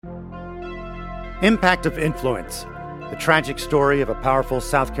Impact of Influence, the tragic story of a powerful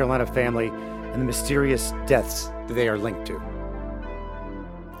South Carolina family and the mysterious deaths that they are linked to.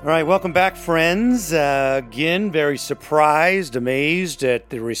 All right, welcome back, friends. Again, very surprised, amazed at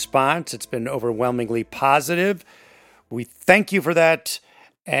the response. It's been overwhelmingly positive. We thank you for that,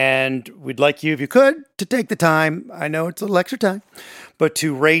 and we'd like you, if you could, to take the time, I know it's a little extra time, but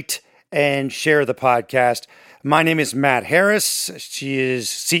to rate and share the podcast. My name is Matt Harris. She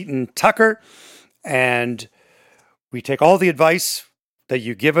is Seton Tucker. And we take all the advice that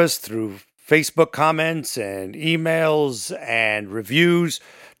you give us through Facebook comments and emails and reviews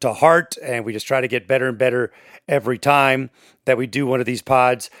to heart. And we just try to get better and better every time that we do one of these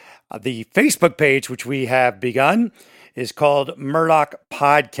pods. The Facebook page, which we have begun, is called Murdaugh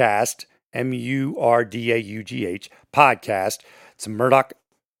Podcast, Murdaugh Podcast. It's a Murdaugh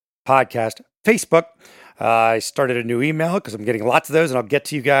Podcast Facebook. I started a new email because I'm getting lots of those, and I'll get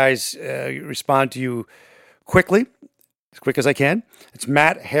to you guys, respond to you quickly, as quick as I can. It's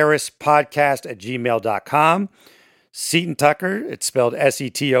mattharrispodcast@gmail.com. Seton Tucker, it's spelled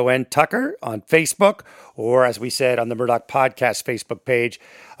Seton Tucker on Facebook, or as we said, on the Murdaugh Podcast Facebook page.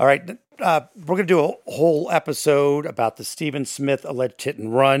 All right, we're going to do a whole episode about the Stephen Smith alleged hit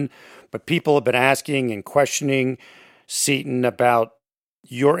and run, but people have been asking and questioning Seton about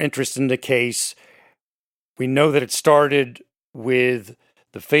your interest in the case. We know that it started with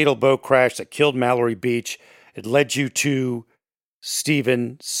the fatal boat crash that killed Mallory Beach. It led you to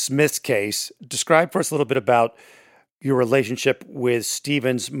Stephen Smith's case. Describe for us a little bit about your relationship with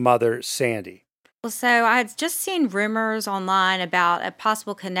Stephen's mother, Sandy. Well, so I had just seen rumors online about a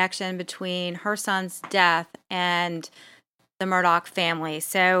possible connection between her son's death and the Murdaugh family.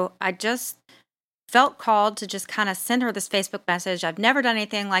 So I just felt called to just kind of send her this Facebook message. I've never done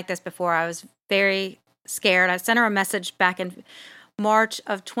anything like this before. I was very scared. I sent her a message back in March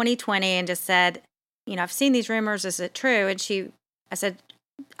of 2020 and just said, I've seen these rumors. Is it true? And I said,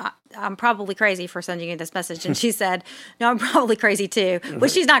 I'm probably crazy for sending you this message. And she said, no, I'm probably crazy too. Well,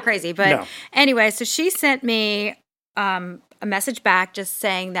 she's not crazy. But Anyway, so she sent me a message back just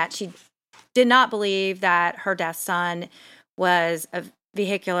saying that she did not believe that her death's son was a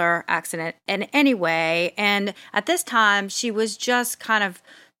vehicular accident in any way. And at this time, she was just kind of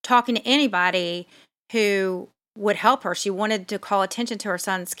talking to anybody who would help her. She wanted to call attention to her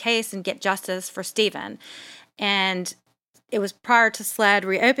son's case and get justice for Stephen. And it was prior to SLED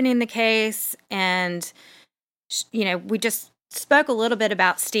reopening the case. And, we just spoke a little bit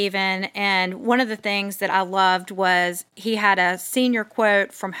about Stephen. And one of the things that I loved was he had a senior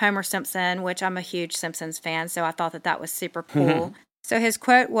quote from Homer Simpson, which I'm a huge Simpsons fan. So I thought that was super cool. Mm-hmm. So his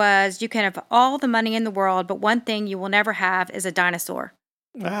quote was, "You can have all the money in the world, but one thing you will never have is a dinosaur."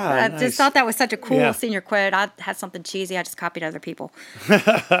 I just thought that was such a cool senior quote. I had something cheesy. I just copied other people.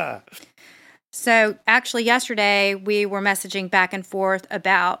 So actually yesterday we were messaging back and forth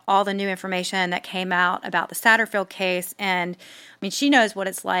about all the new information that came out about the Satterfield case. And she knows what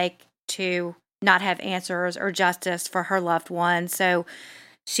it's like to not have answers or justice for her loved one. So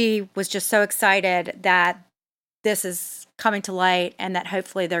she was just so excited that this is coming to light and that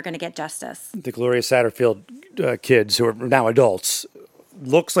hopefully they're going to get justice. The Gloria Satterfield kids, who are now adults,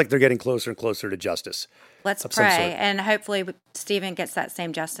 looks like they're getting closer and closer to justice. Let's pray, and hopefully Stephen gets that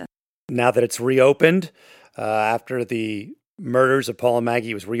same justice. Now that it's reopened, after the murders of Paul and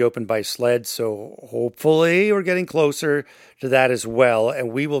Maggie, it was reopened by SLED, so hopefully we're getting closer to that as well.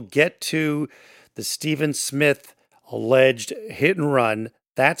 And we will get to the Stephen Smith alleged hit and run,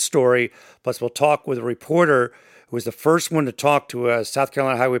 that story, plus we'll talk with a reporter who was the first one to talk to a South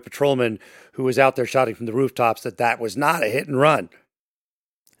Carolina Highway patrolman who was out there shouting from the rooftops that was not a hit and run.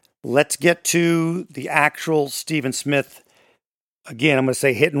 Let's get to the actual Stephen Smith. Again, I'm going to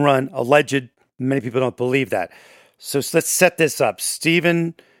say hit and run, alleged. Many people don't believe that. So let's set this up.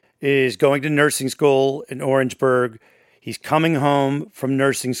 Stephen is going to nursing school in Orangeburg. He's coming home from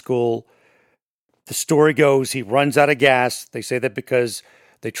nursing school. The story goes he runs out of gas. They say that because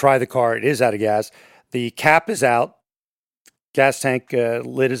they try the car, it is out of gas. The cap is out. Gas tank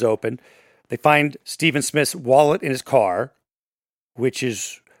lid is open. They find Stephen Smith's wallet in his car, which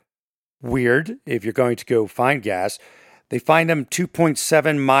is weird if you're going to go find gas. They find him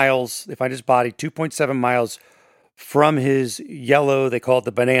 2.7 miles. They find his body 2.7 miles from his yellow, they call it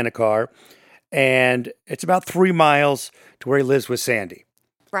the banana car. And it's about 3 miles to where he lives with Sandy.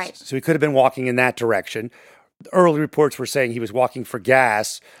 Right. So he could have been walking in that direction. The early reports were saying he was walking for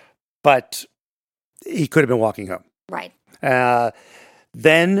gas, but he could have been walking home. Right.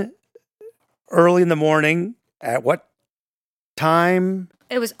 Then early in the morning, at what time?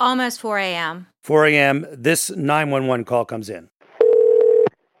 It was almost 4 a.m. 4 a.m., this 911 call comes in.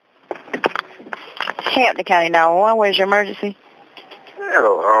 Hampton County 911. Where's your emergency?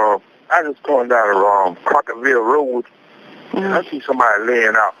 Hello, I just going down Crockerville Road, and I see somebody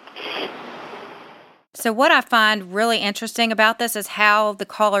laying out. So what I find really interesting about this is how the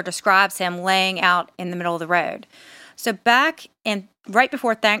caller describes him laying out in the middle of the road. So right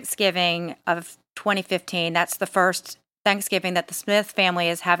before Thanksgiving of 2015, that's the first Thanksgiving that the Smith family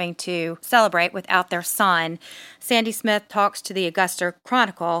is having to celebrate without their son. Sandy Smith talks to the Augusta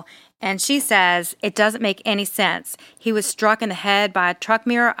Chronicle, and she says, "It doesn't make any sense. He was struck in the head by a truck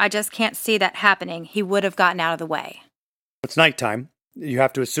mirror. I just can't see that happening. He would have gotten out of the way." It's nighttime. You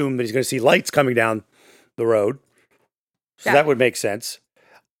have to assume that he's going to see lights coming down the road. So that would make sense.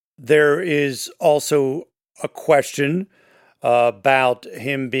 There is also a question about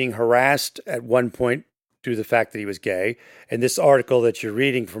him being harassed at one point due to the fact that he was gay. In this article that you're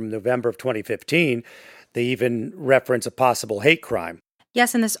reading from November of 2015, they even reference a possible hate crime.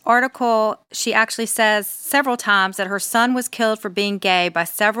 Yes, in this article, she actually says several times that her son was killed for being gay by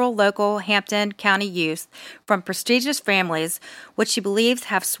several local Hampton County youth from prestigious families, which she believes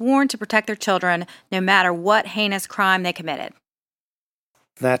have sworn to protect their children no matter what heinous crime they committed.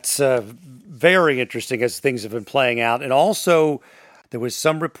 That's very interesting as things have been playing out. And also, there was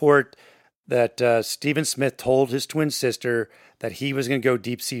some report that Stephen Smith told his twin sister that he was going to go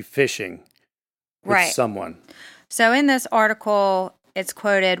deep-sea fishing with someone. So in this article, it's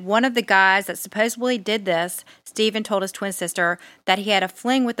quoted, "One of the guys that supposedly did this, Stephen told his twin sister that he had a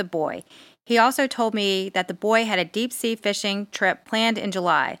fling with the boy. He also told me that the boy had a deep-sea fishing trip planned in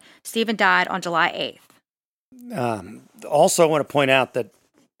July. Stephen died on July 8th. Also, I want to point out that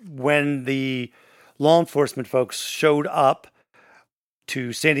when the law enforcement folks showed up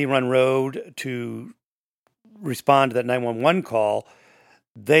to Sandy Run Road to respond to that 911 call,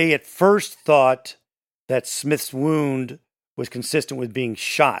 they at first thought that Smith's wound was consistent with being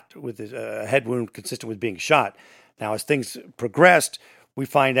shot, with a head wound consistent with being shot. Now, as things progressed, we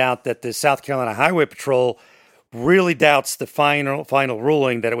find out that the South Carolina Highway Patrol really doubts the final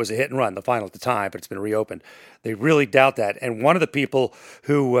ruling that it was a hit and run, the final at the time, but it's been reopened. They really doubt that. And one of the people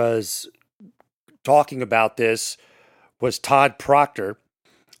who was talking about this was Todd Proctor.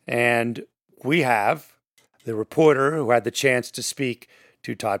 And we have the reporter who had the chance to speak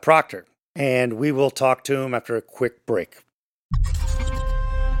to Todd Proctor. And we will talk to him after a quick break.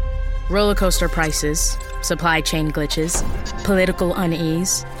 Roller coaster prices, supply chain glitches, political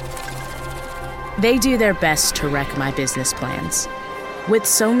unease. They do their best to wreck my business plans. With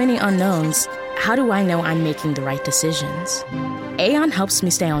so many unknowns, how do I know I'm making the right decisions? Aon helps me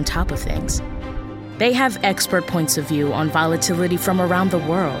stay on top of things. They have expert points of view on volatility from around the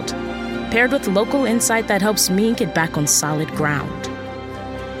world, paired with local insight that helps me get back on solid ground.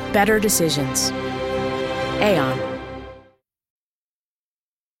 Better decisions. Aon.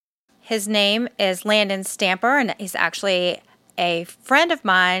 His name is Landon Stamper, and he's actually a friend of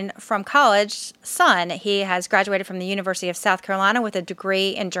mine from college, son. He has graduated from the University of South Carolina with a degree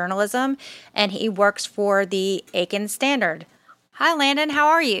in journalism, and he works for the Aiken Standard. Hi, Landon. How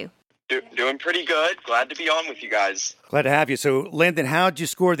are you? Doing pretty good. Glad to be on with you guys. Glad to have you. So, Landon, how did you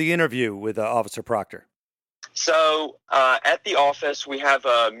score the interview with Officer Proctor? So, at the office, we have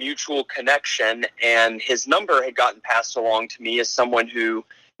a mutual connection, and his number had gotten passed along to me as someone who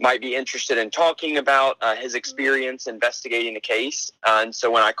might be interested in talking about his experience investigating the case. And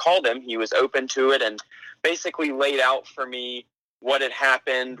so when I called him, he was open to it and basically laid out for me what had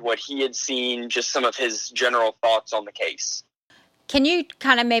happened, what he had seen, just some of his general thoughts on the case. Can you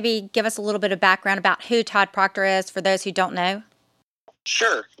kind of maybe give us a little bit of background about who Todd Proctor is for those who don't know?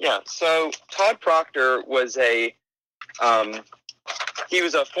 Sure, yeah. So Todd Proctor was he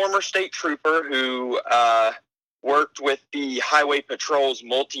was a former state trooper who worked with the Highway Patrol's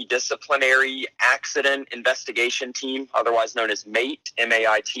Multidisciplinary Accident Investigation Team, otherwise known as MAIT,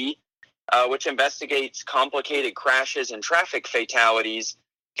 M-A-I-T, which investigates complicated crashes and traffic fatalities.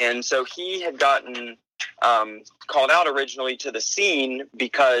 And so he had gotten called out originally to the scene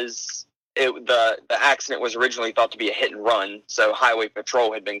because the accident was originally thought to be a hit and run, so Highway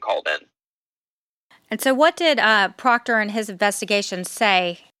Patrol had been called in. And so what did Proctor and his investigation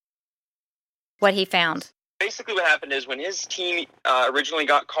say, what he found? Basically what happened is when his team originally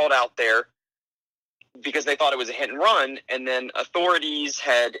got called out there because they thought it was a hit and run, and then authorities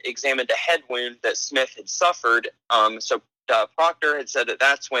had examined a head wound that Smith had suffered. So Proctor had said that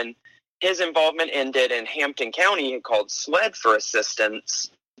that's when his involvement ended, and Hampton County had called SLED for assistance.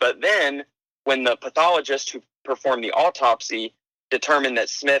 But then when the pathologist who performed the autopsy determined that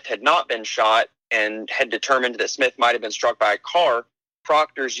Smith had not been shot and had determined that Smith might have been struck by a car,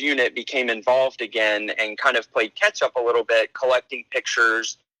 Proctor's unit became involved again and kind of played catch up a little bit, collecting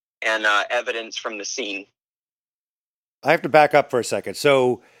pictures and evidence from the scene. I have to back up for a second.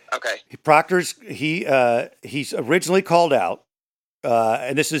 So Okay. he's originally called out,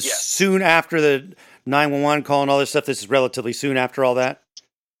 and this is Yes. soon after the 911 call and all this stuff. This is relatively soon after all that.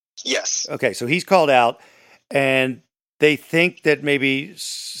 Yes. Okay, so he's called out, and they think that maybe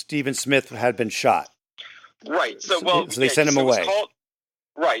Stephen Smith had been shot. Right. So they send him it was away.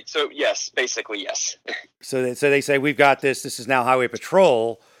 Right. So yes, basically yes. So they say, we've got this. This is now Highway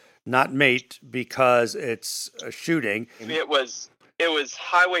Patrol, not Mate, because it's a shooting. It was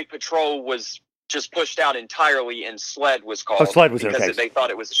Highway Patrol was just pushed out entirely, and SLED was called. Oh, SLED was because okay. they thought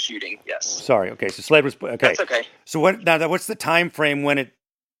it was a shooting. Yes. Sorry. Okay, so SLED was okay. That's okay. So what's the time frame when it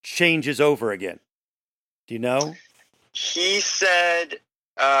changes over again? Do you know? He said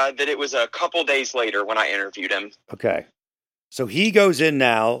that it was a couple days later when I interviewed him. Okay. So he goes in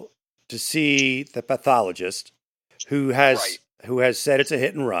now to see the pathologist who has said it's a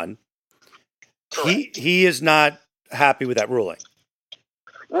hit and run. Correct. He is not happy with that ruling.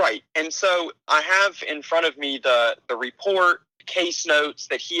 Right. And so I have in front of me the report, case notes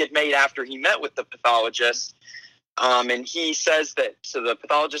that he had made after he met with the pathologist. And he says that, so the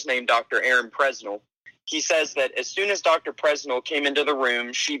pathologist named Dr. Aaron Presnell, he says that as soon as Dr. Presnell came into the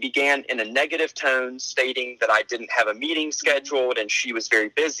room, she began in a negative tone, stating that I didn't have a meeting scheduled and she was very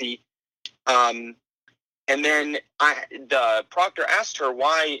busy. And then the proctor asked her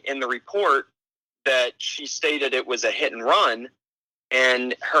why in the report that she stated it was a hit and run.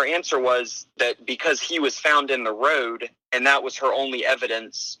 And her answer was that because he was found in the road, and that was her only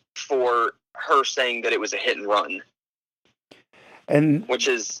evidence for her saying that it was a hit and run. And which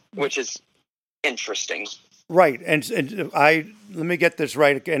is interesting. Right. And let me get this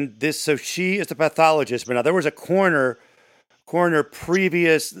right. And so she is the pathologist, but now there was a coroner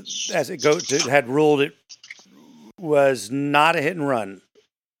previous had ruled it was not a hit and run.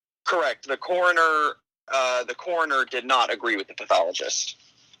 Correct. The coroner did not agree with the pathologist.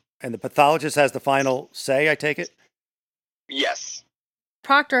 And the pathologist has the final say, I take it? Yes.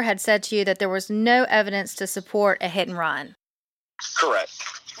 Proctor had said to you that there was no evidence to support a hit and run. Correct.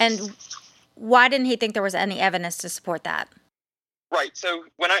 And why didn't he think there was any evidence to support that? Right. So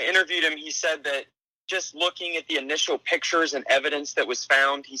when I interviewed him, he said that just looking at the initial pictures and evidence that was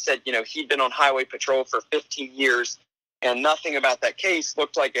found, he said, he'd been on Highway Patrol for 15 years and nothing about that case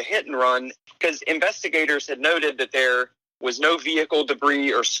looked like a hit and run because investigators had noted that there was no vehicle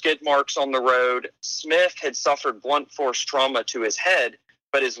debris or skid marks on the road. Smith had suffered blunt force trauma to his head,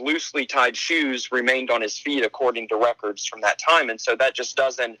 but his loosely tied shoes remained on his feet according to records from that time. And so that just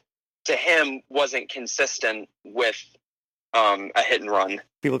wasn't consistent with a hit and run.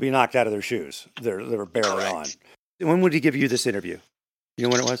 People be knocked out of their shoes. They were barely Correct. on. When would he give you this interview? You know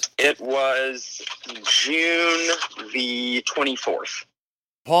when it was? It was June the 24th.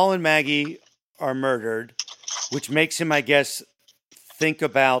 Paul and Maggie are murdered, which makes him, I guess, think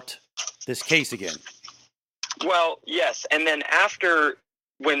about this case again. Well, yes. And then after,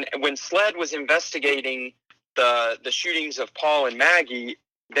 when SLED was investigating the shootings of Paul and Maggie,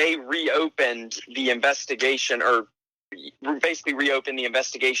 they reopened the investigation, or basically reopened the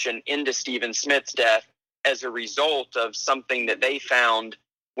investigation into Stephen Smith's death as a result of something that they found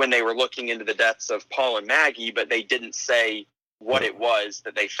when they were looking into the deaths of Paul and Maggie, but they didn't say what it was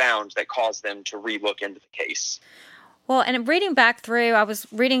that they found that caused them to relook into the case. Well, and reading back through, I was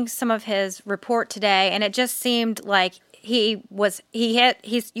reading some of his report today, and it just seemed like you say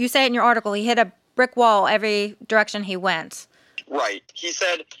it in your article, he hit a brick wall every direction he went. Right. He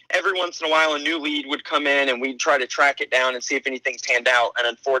said every once in a while a new lead would come in and we'd try to track it down and see if anything's panned out, and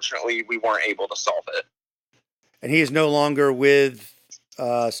unfortunately we weren't able to solve it. And he is no longer with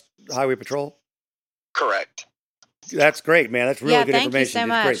Highway Patrol? Correct. That's great, man. That's really good thank information. you so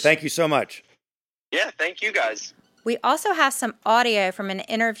It's great. much. Thank you so much. Yeah, thank you guys. We also have some audio from an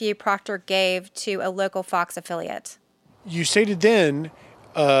interview Proctor gave to a local Fox affiliate. You stated then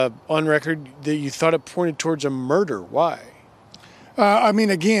on record that you thought it pointed towards a murder. Why?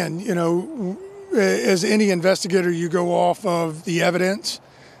 Again, as any investigator, you go off of the evidence.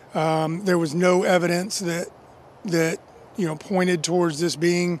 There was no evidence that pointed towards this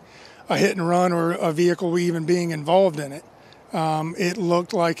being a hit and run or a vehicle even being involved in it. It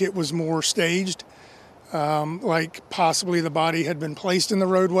looked like it was more staged, like possibly the body had been placed in the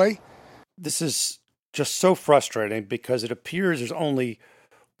roadway. This is just so frustrating because it appears there's only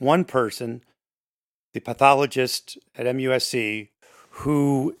one person, the pathologist at MUSC,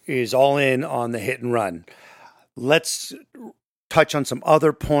 who is all in on the hit and run. Let's touch on some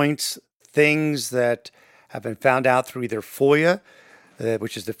other points, things that have been found out through either FOIA,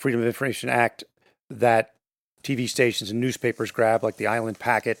 which is the Freedom of Information Act, that TV stations and newspapers grabbed, like the Island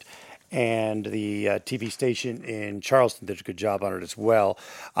Packet and the TV station in Charleston did a good job on it as well.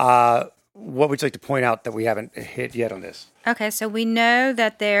 What would you like to point out that we haven't hit yet on this? Okay, so we know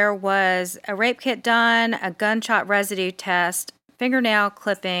that there was a rape kit done, a gunshot residue test, fingernail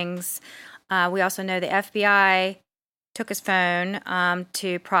clippings. We also know the FBI took his phone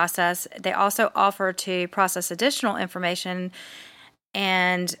to process. They also offered to process additional information,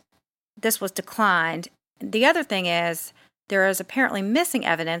 and this was declined. The other thing is there is apparently missing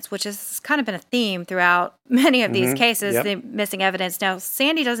evidence, which has kind of been a theme throughout many of these cases, the missing evidence. Now,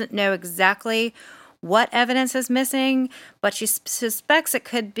 Sandy doesn't know exactly what evidence is missing, but she suspects it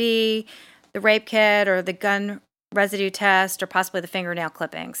could be the rape kit or the gun residue test or possibly the fingernail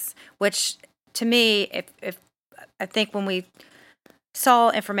clippings, which to me, if I think when we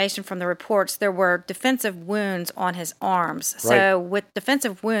saw information from the reports, there were defensive wounds on his arms. Right. So with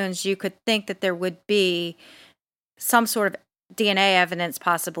defensive wounds, you could think that there would be some sort of DNA evidence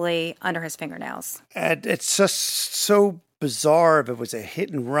possibly under his fingernails. And it's just so bizarre. If it was a hit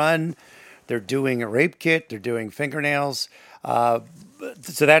and run, they're doing a rape kit, they're doing fingernails. So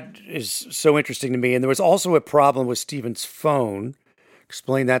that is so interesting to me. And there was also a problem with Stephen's phone.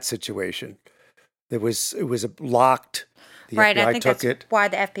 Explain that situation. It was locked. The right, FBI I think took that's it. why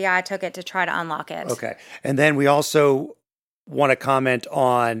the FBI took it to try to unlock it. Okay. And then we also want to comment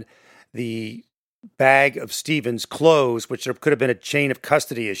on the bag of Stephen's clothes, which there could have been a chain of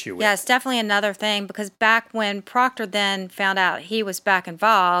custody issue with. Yes, definitely another thing, because back when Proctor then found out he was back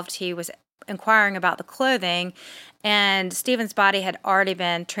involved, he was inquiring about the clothing, and Stephen's body had already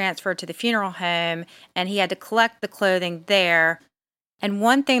been transferred to the funeral home, and he had to collect the clothing there. And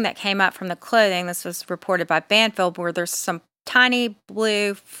one thing that came up from the clothing, this was reported by Banfield, where there's some tiny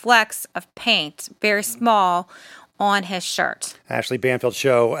blue flecks of paint, very small, on his shirt. Ashley Banfield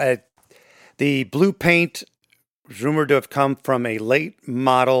show. The blue paint was rumored to have come from a late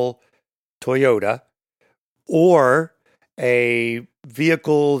model Toyota or a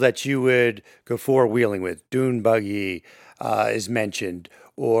vehicle that you would go four-wheeling with. Dune buggy is mentioned,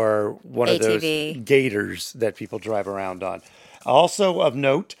 or one ATV. Of those gators that people drive around on. Also of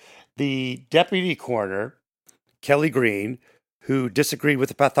note, the deputy coroner, Kelly Green, who disagreed with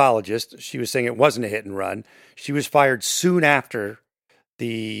the pathologist. She was saying it wasn't a hit and run. She was fired soon after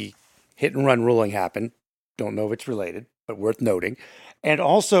the hit and run ruling happened. Don't know if it's related, but worth noting. And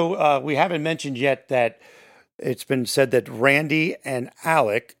also, we haven't mentioned yet that it's been said that Randy and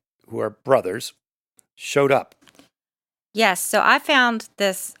Alec, who are brothers, showed up. Yes, so I found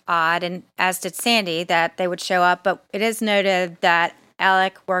this odd, and as did Sandy, that they would show up, but it is noted that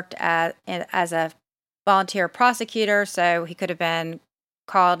Alec worked as a volunteer prosecutor, so he could have been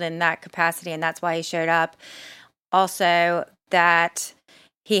called in that capacity, and that's why he showed up. Also, that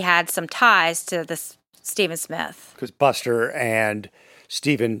he had some ties to this Stephen Smith. Because Buster and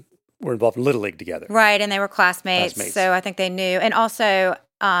Stephen were involved in Little League together. Right, and they were classmates. So I think they knew. And also,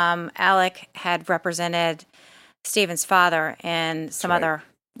 Alec had represented Stephen's father in some other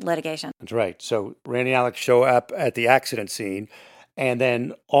litigation. That's right. So Randy and Alec show up at the accident scene, and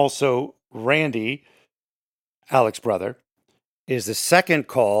then also Randy, Alec's brother, is the second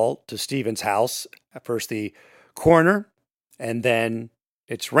call to Stephen's house. At first the coroner, and then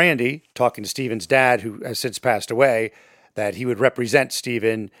it's Randy talking to Stephen's dad, who has since passed away, that he would represent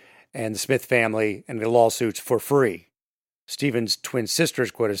Stephen and the Smith family and the lawsuits for free. Stephen's twin sister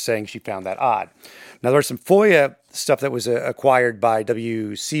is quoted as saying she found that odd. Now, there's some FOIA stuff that was acquired by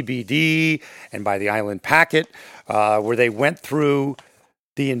WCBD and by the Island Packet, where they went through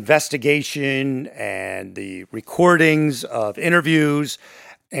the investigation and the recordings of interviews.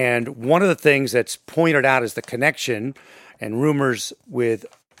 And one of the things that's pointed out is the connection and rumors with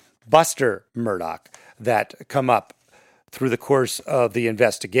Buster Murdaugh that come up through the course of the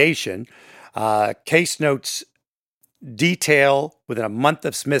investigation. Case notes detail within a month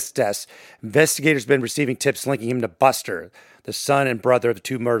of Smith's death, investigators have been receiving tips linking him to Buster, the son and brother of the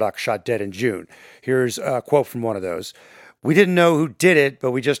two Murdaugh shot dead in June. Here's a quote from one of those. "We didn't know who did it, but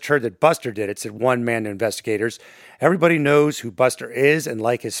we just heard that Buster did it," said one man to investigators. "Everybody knows who Buster is and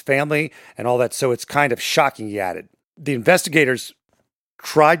like his family and all that, so it's kind of shocking," he added. The investigators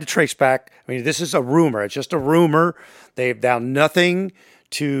tried to trace back. I mean, this is a rumor. It's just a rumor. They've done nothing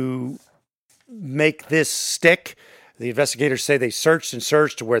to make this stick. The investigators say they searched and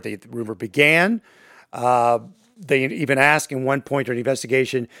searched to where the rumor began. They even asked in one point during the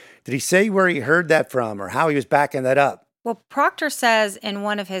investigation, did he say where he heard that from or how he was backing that up? Well, Proctor says in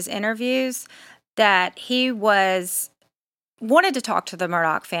one of his interviews that he wanted to talk to the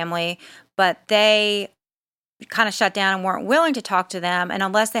Murdaugh family, but they kind of shut down and weren't willing to talk to them. And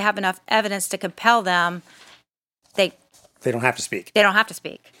unless they have enough evidence to compel them, they don't have to speak. They don't have to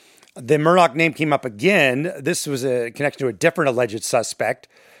speak. The Murdaugh name came up again. This was a connection to a different alleged suspect.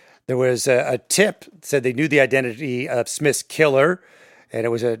 There was a tip that said they knew the identity of Smith's killer, and it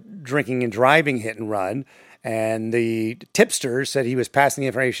was a drinking and driving hit and run. And the tipster said he was passing the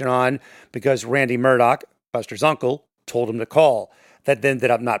information on because Randy Murdaugh, Buster's uncle, told him to call. That ended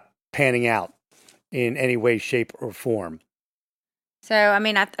up not panning out in any way, shape, or form. So, I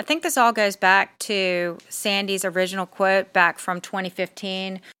mean, I think this all goes back to Sandy's original quote back from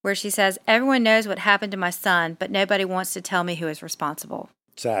 2015, where she says, "Everyone knows what happened to my son, but nobody wants to tell me who is responsible."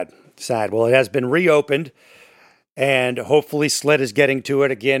 Sad. Well, it has been reopened, and hopefully SLED is getting to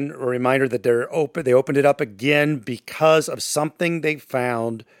it again. A reminder that they opened it up again because of something they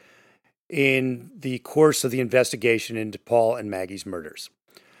found in the course of the investigation into Paul and Maggie's murders.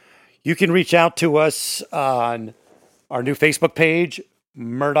 You can reach out to us on our new Facebook page,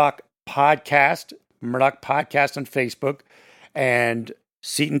 Murdaugh Podcast on Facebook, and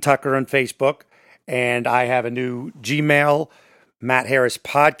Seton Tucker on Facebook. And I have a new Gmail,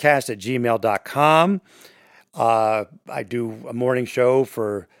 mattharrispodcast@gmail.com. I do a morning show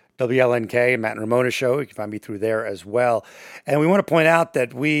for WLNK, Matt and Ramona show. You can find me through there as well. And we want to point out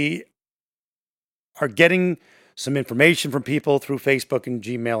that we are getting some information from people through Facebook and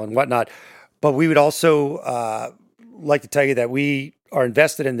Gmail and whatnot. But we would also like to tell you that we are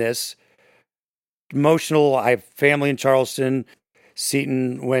invested in this. Emotional. I have family in Charleston.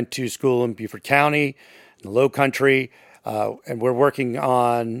 Seton went to school in Beaufort County, in the Low Country, and we're working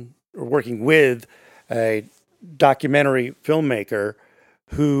with a documentary filmmaker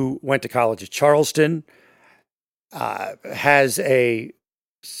who went to college at Charleston, has a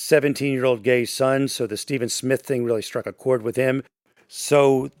 17-year-old gay son, so the Stephen Smith thing really struck a chord with him.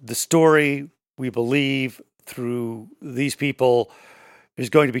 So the story, we believe, through these people is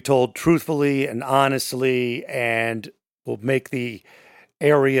going to be told truthfully and honestly and will make the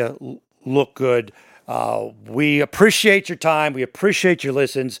area look good. We appreciate your time. We appreciate your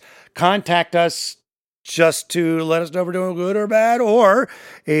listens. Contact us just to let us know if we're doing good or bad, or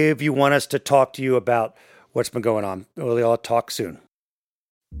if you want us to talk to you about what's been going on. We'll all talk soon.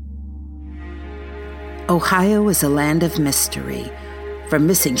 Ohio is a land of mystery. From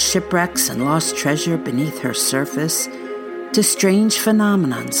missing shipwrecks and lost treasure beneath her surface to strange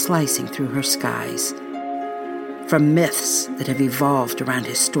phenomenon slicing through her skies. From myths that have evolved around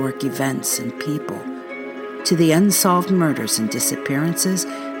historic events and people to the unsolved murders and disappearances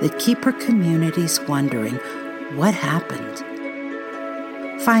that keep her communities wondering what happened.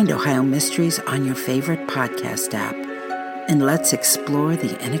 Find Ohio Mysteries on your favorite podcast app and let's explore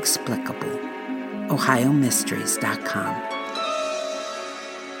the inexplicable. OhioMysteries.com.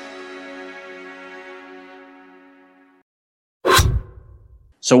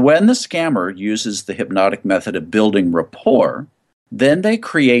 So when the scammer uses the hypnotic method of building rapport, then they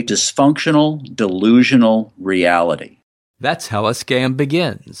create dysfunctional, delusional reality. That's how a scam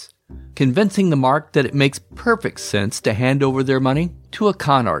begins, convincing the mark that it makes perfect sense to hand over their money to a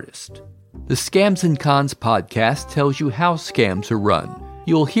con artist. The Scams and Cons podcast tells you how scams are run.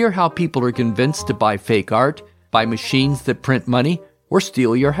 You'll hear how people are convinced to buy fake art, buy machines that print money, or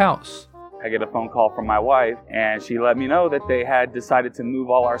steal your house. I get a phone call from my wife, and she let me know that they had decided to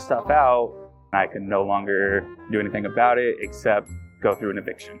move all our stuff out. I could no longer do anything about it except go through an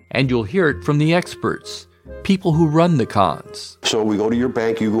eviction. And you'll hear it from the experts, people who run the cons. So we go to your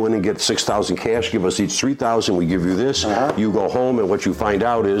bank, you go in and get $6,000 cash, give us each $3,000, we give you this. You go home, and what you find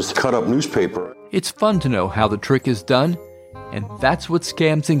out is cut up newspaper. It's fun to know how the trick is done, and that's what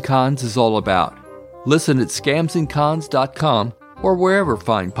Scams and Cons is all about. Listen at scamsandcons.com or wherever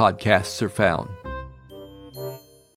fine podcasts are found.